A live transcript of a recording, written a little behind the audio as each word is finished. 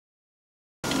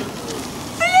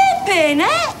Flippin'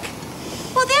 heck!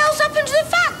 What the hell's happened to the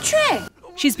factory?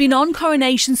 She's been on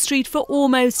Coronation Street for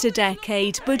almost a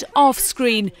decade, but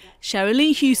off-screen,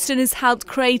 Cherylee Houston has helped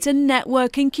create a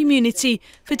networking community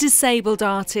for disabled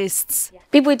artists.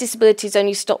 People with disabilities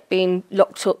only stopped being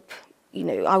locked up. You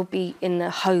know, I would be in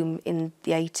a home in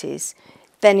the 80s.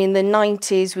 Then in the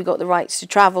 90s, we got the rights to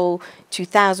travel.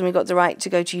 2000, we got the right to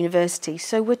go to university.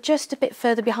 So we're just a bit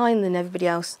further behind than everybody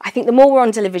else. I think the more we're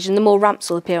on television, the more ramps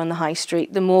will appear on the high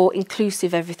street, the more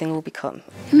inclusive everything will become.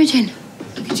 Imogen,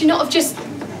 could you not have just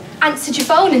answered your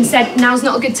phone and said, now's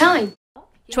not a good time?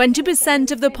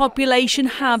 20% of the population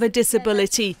have a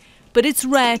disability, but it's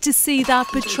rare to see that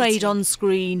portrayed on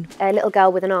screen. A little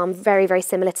girl with an arm very, very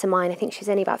similar to mine. I think she was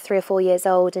only about 3 or 4 years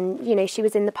old, and you know, she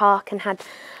was in the park and had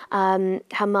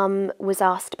her mum was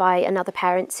asked by another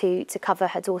parent to cover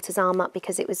her daughter's arm up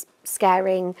because it was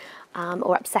scaring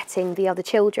or upsetting the other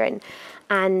children.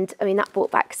 And I mean, that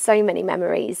brought back so many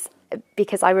memories,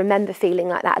 because I remember feeling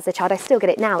like that as a child. I still get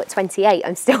it now at 28.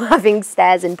 I'm still having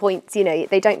stares and points, you know,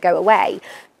 they don't go away.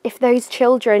 If those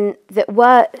children that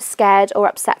were scared or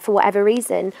upset for whatever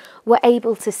reason were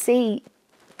able to see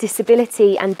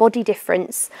disability and body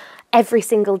difference every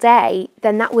single day,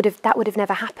 then that would have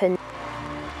never happened.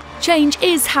 Change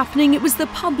is happening. It was the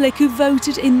public who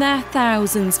voted in their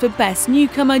thousands for Best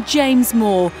Newcomer James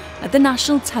Moore at the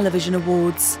National Television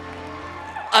Awards.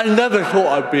 I never thought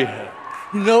I'd be here,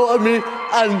 you know what I mean?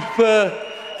 And for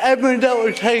everyone that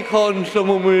would take on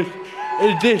someone with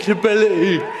a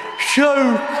disability, show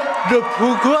the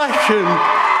progression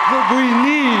that we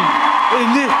need in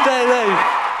this day and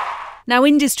age. Now,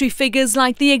 industry figures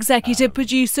like the executive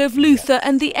producer of Luther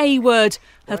and the A Word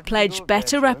have pledged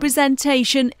better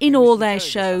representation in all their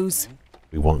shows.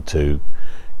 We want to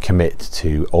commit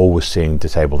to always seeing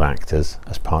disabled actors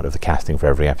as part of the casting for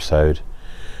every episode.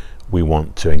 We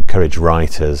want to encourage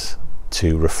writers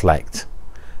to reflect,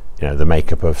 you know, the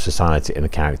makeup of society in the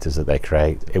characters that they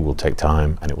create. It will take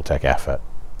time and it will take effort,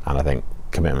 and I think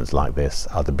commitments like this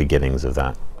are the beginnings of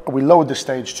that. We lowered the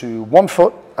stage to 1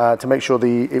 foot to make sure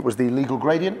it was the legal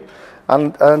gradient,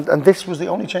 and this was the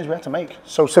only change we had to make.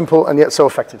 So simple and yet so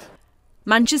effective.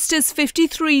 Manchester's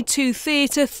 53-2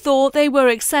 Theatre thought they were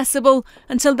accessible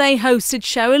until they hosted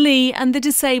Cherylee and the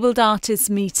disabled artists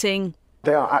meeting.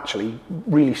 They are actually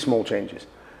really small changes,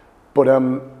 but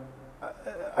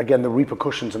again, the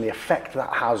repercussions and the effect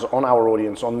that has on our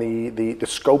audience, on the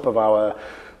scope of our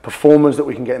performers that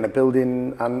we can get in the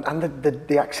building, and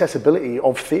the accessibility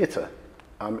of theatre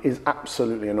is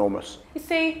absolutely enormous. You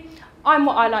see, I'm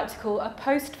what I like to call a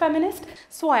post-feminist,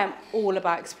 so I am all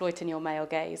about exploiting your male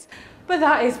gaze. But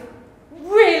that is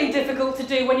really difficult to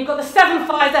do when you've got the 7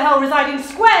 fires of hell residing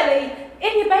squarely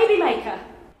in your baby maker.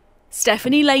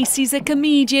 Stephanie Lacey's a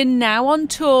comedian now on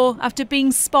tour after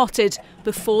being spotted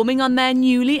performing on their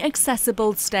newly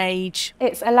accessible stage.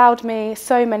 It's allowed me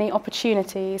so many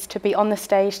opportunities to be on the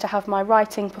stage, to have my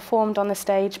writing performed on the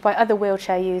stage by other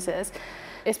wheelchair users.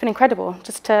 It's been incredible.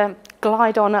 Just to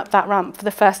glide on up that ramp for the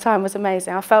first time was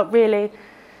amazing. I felt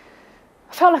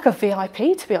like a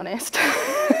VIP, to be honest.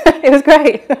 It was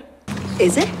great.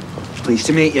 Is it? Pleased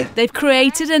to meet you. They've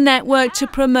created a network to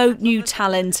promote new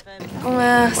talent.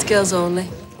 Skills only.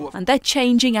 And they're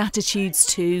changing attitudes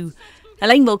too.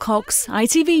 Elaine Wilcox,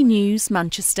 ITV News,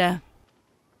 Manchester.